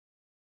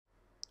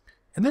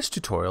In this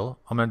tutorial,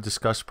 I'm going to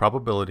discuss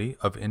probability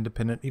of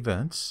independent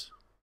events.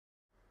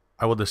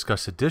 I will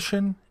discuss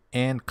addition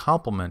and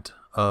complement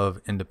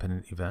of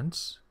independent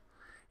events.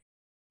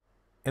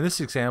 In this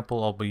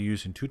example, I'll be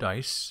using two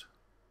dice.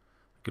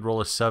 I could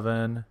roll a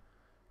 7,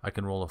 I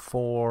can roll a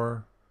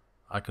 4,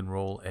 I can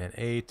roll an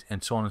 8,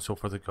 and so on and so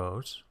forth it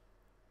goes.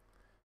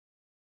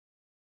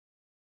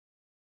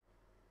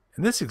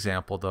 In this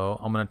example, though,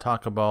 I'm going to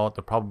talk about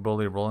the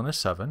probability of rolling a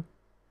 7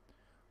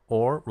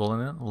 or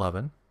rolling an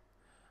 11.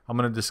 I'm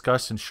going to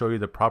discuss and show you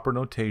the proper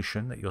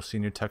notation that you'll see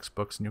in your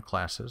textbooks and your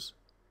classes.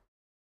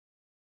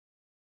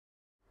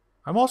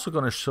 I'm also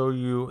going to show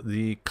you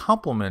the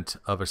complement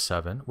of a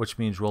 7, which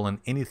means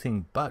rolling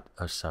anything but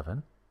a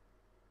 7.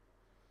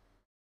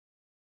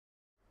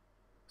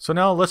 So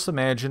now let's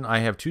imagine I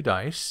have two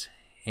dice,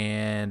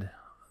 and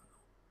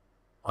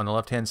on the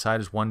left-hand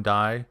side is one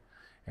die,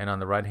 and on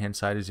the right-hand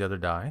side is the other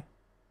die.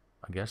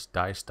 I guess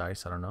dice,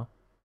 I don't know.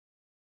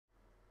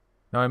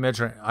 Now I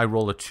imagine I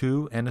roll a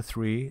 2 and a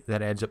 3,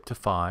 that adds up to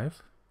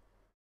 5.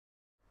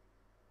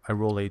 I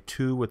roll a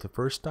 2 with the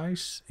first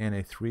dice and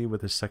a 3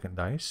 with the second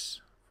dice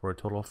for a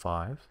total of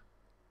 5.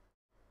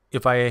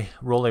 If I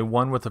roll a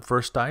 1 with the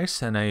first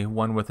dice and a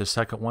 1 with the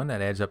second one,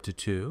 that adds up to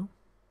 2.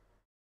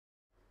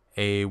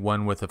 A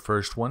 1 with the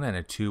first one and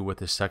a 2 with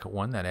the second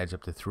one, that adds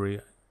up to 3.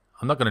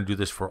 I'm not going to do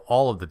this for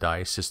all of the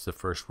dice, just the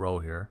first row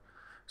here.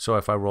 So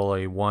if I roll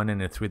a 1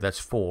 and a 3, that's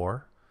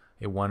 4.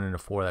 A 1 and a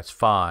 4, that's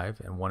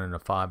 5. And 1 and a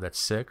 5, that's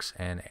 6.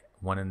 And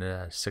 1 and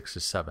a 6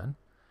 is 7.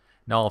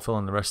 Now I'll fill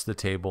in the rest of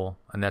the table,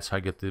 and that's how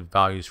I get the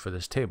values for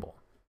this table.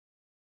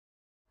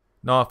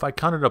 Now if I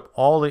counted up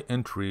all the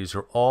entries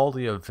or all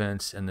the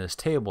events in this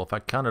table, if I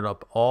counted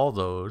up all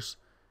those,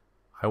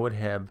 I would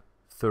have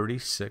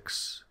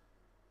 36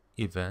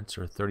 events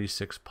or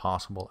 36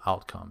 possible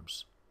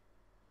outcomes.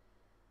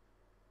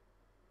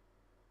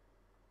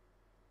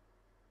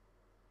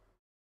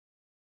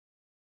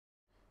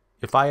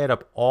 If I add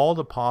up all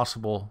the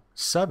possible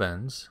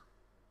 7s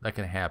that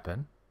can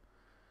happen,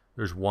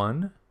 there's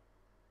 1,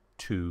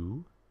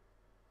 2,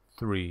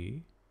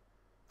 3,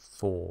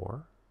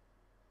 4,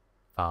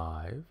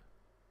 5,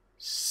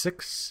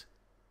 6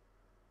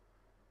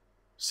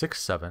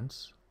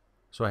 7s.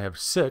 So I have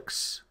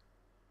 6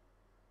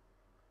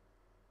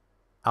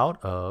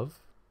 out of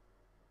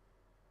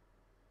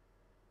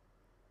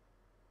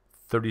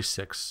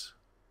 36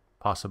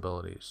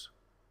 possibilities.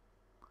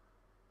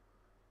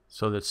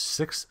 So that's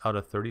 6 out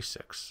of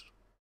 36.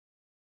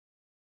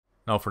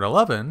 Now for an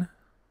 11,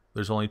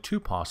 there's only 2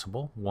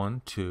 possible,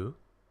 1, 2.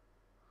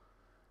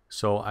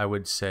 So I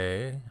would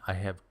say I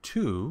have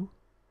 2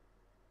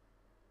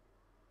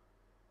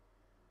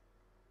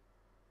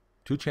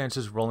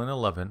 chances of rolling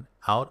 11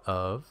 out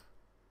of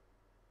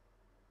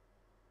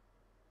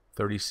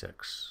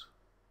 36.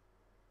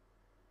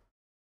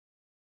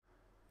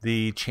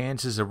 The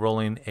chances of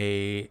rolling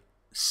a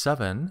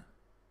 7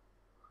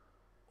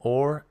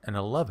 or an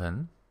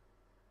 11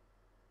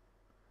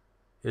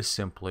 is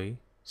simply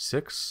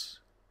 6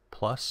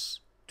 plus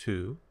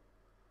 2.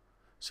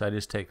 So I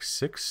just take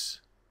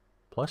 6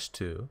 plus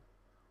 2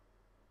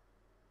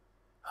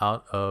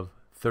 out of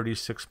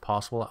 36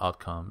 possible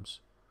outcomes,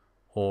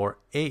 or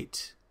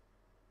 8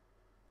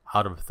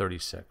 out of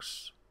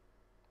 36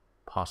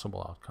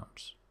 possible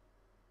outcomes.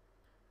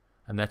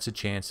 And that's a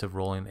chance of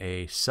rolling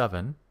a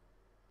 7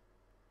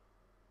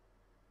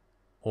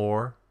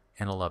 or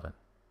an 11.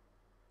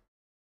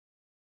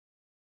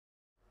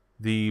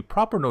 The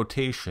proper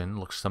notation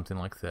looks something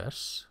like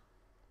this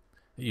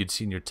that you'd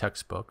see in your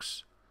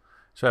textbooks.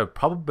 So I have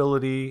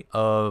probability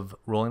of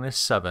rolling a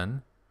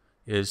 7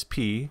 is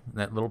P, and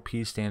that little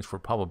p stands for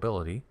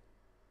probability.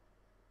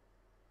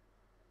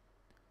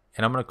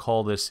 And I'm going to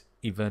call this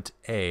event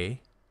A.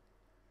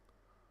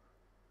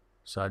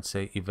 So I'd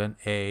say event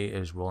A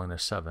is rolling a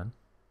 7,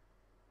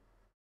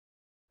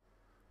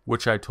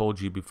 which I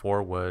told you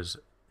before was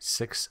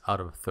 6 out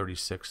of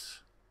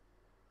 36.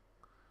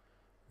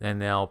 And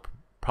now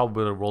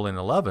probability of rolling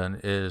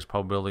 11 is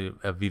probability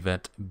of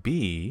event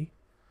B,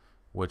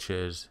 which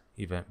is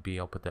event B.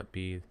 I'll put that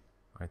B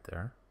right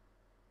there.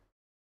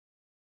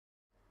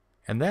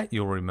 And that,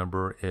 you'll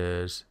remember,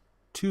 is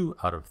 2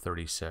 out of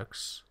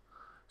 36.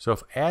 So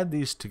if I add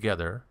these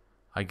together,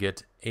 I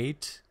get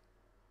 8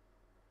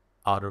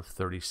 out of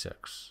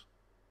 36.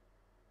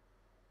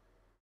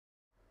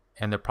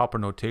 And the proper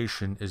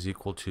notation is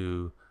equal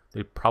to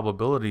the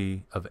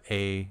probability of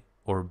A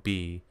or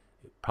B,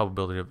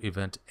 probability of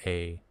event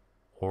A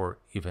or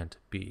event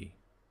B.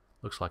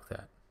 Looks like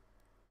that.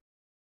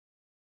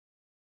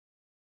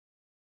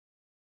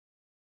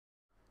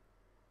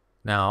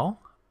 Now,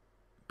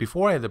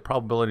 before I have the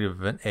probability of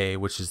event A,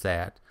 which is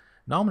that,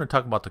 now I'm going to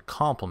talk about the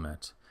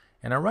complement.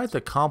 And I write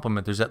the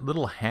complement, there's that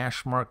little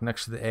hash mark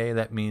next to the A,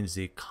 that means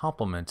the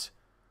complement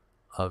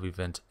of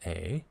event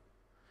A.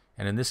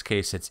 And in this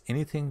case, it's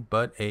anything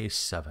but a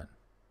 7.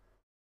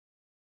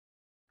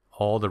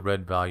 All the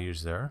red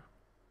values there.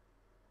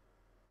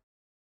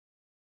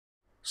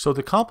 So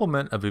the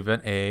complement of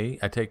event A,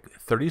 I take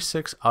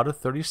 36 out of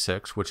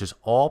 36, which is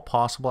all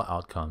possible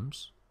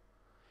outcomes,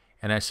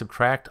 and I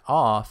subtract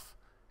off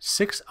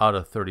 6 out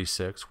of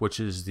 36, which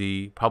is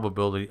the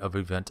probability of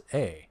event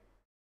A.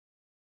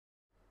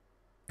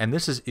 And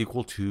this is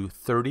equal to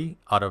 30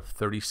 out of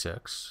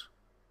 36.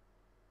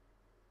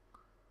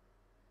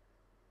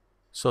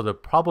 So the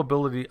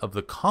probability of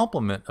the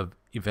complement of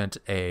event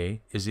A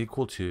is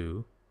equal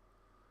to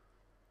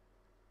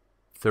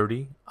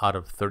 30 out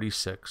of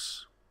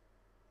 36,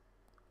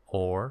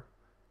 or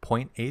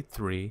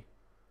 0.83,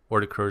 or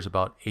it occurs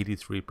about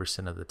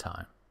 83% of the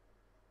time.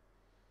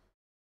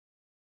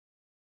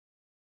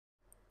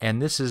 And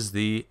this is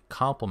the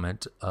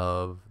complement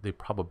of the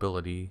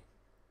probability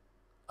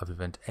of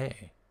event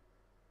A.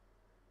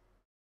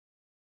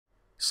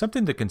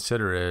 Something to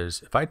consider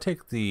is if I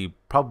take the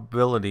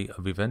probability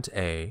of event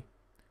A,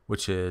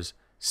 which is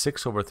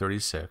 6 over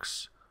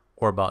 36,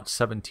 or about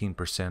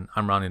 17%,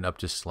 I'm rounding up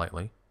just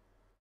slightly,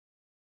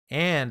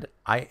 and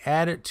I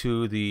add it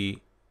to the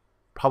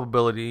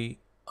probability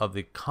of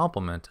the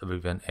complement of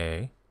event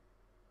A.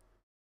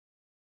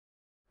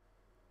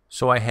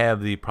 So I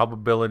have the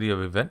probability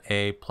of event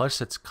A plus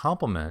its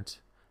complement.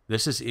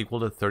 This is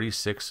equal to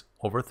 36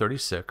 over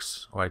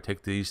 36, or I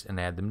take these and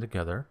add them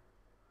together,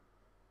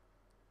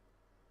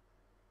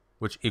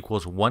 which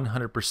equals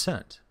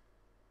 100%.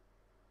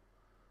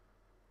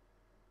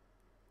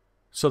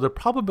 So the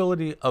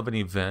probability of an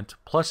event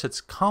plus its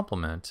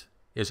complement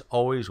is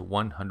always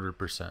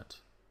 100%.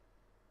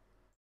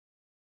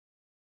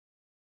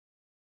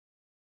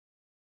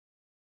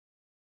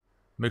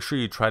 Make sure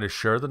you try to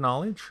share the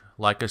knowledge,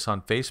 like us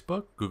on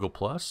Facebook, Google+,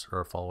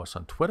 or follow us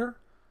on Twitter.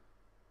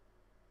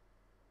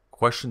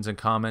 Questions and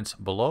comments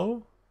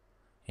below.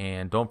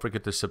 And don't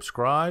forget to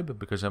subscribe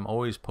because I'm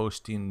always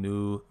posting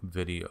new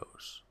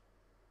videos.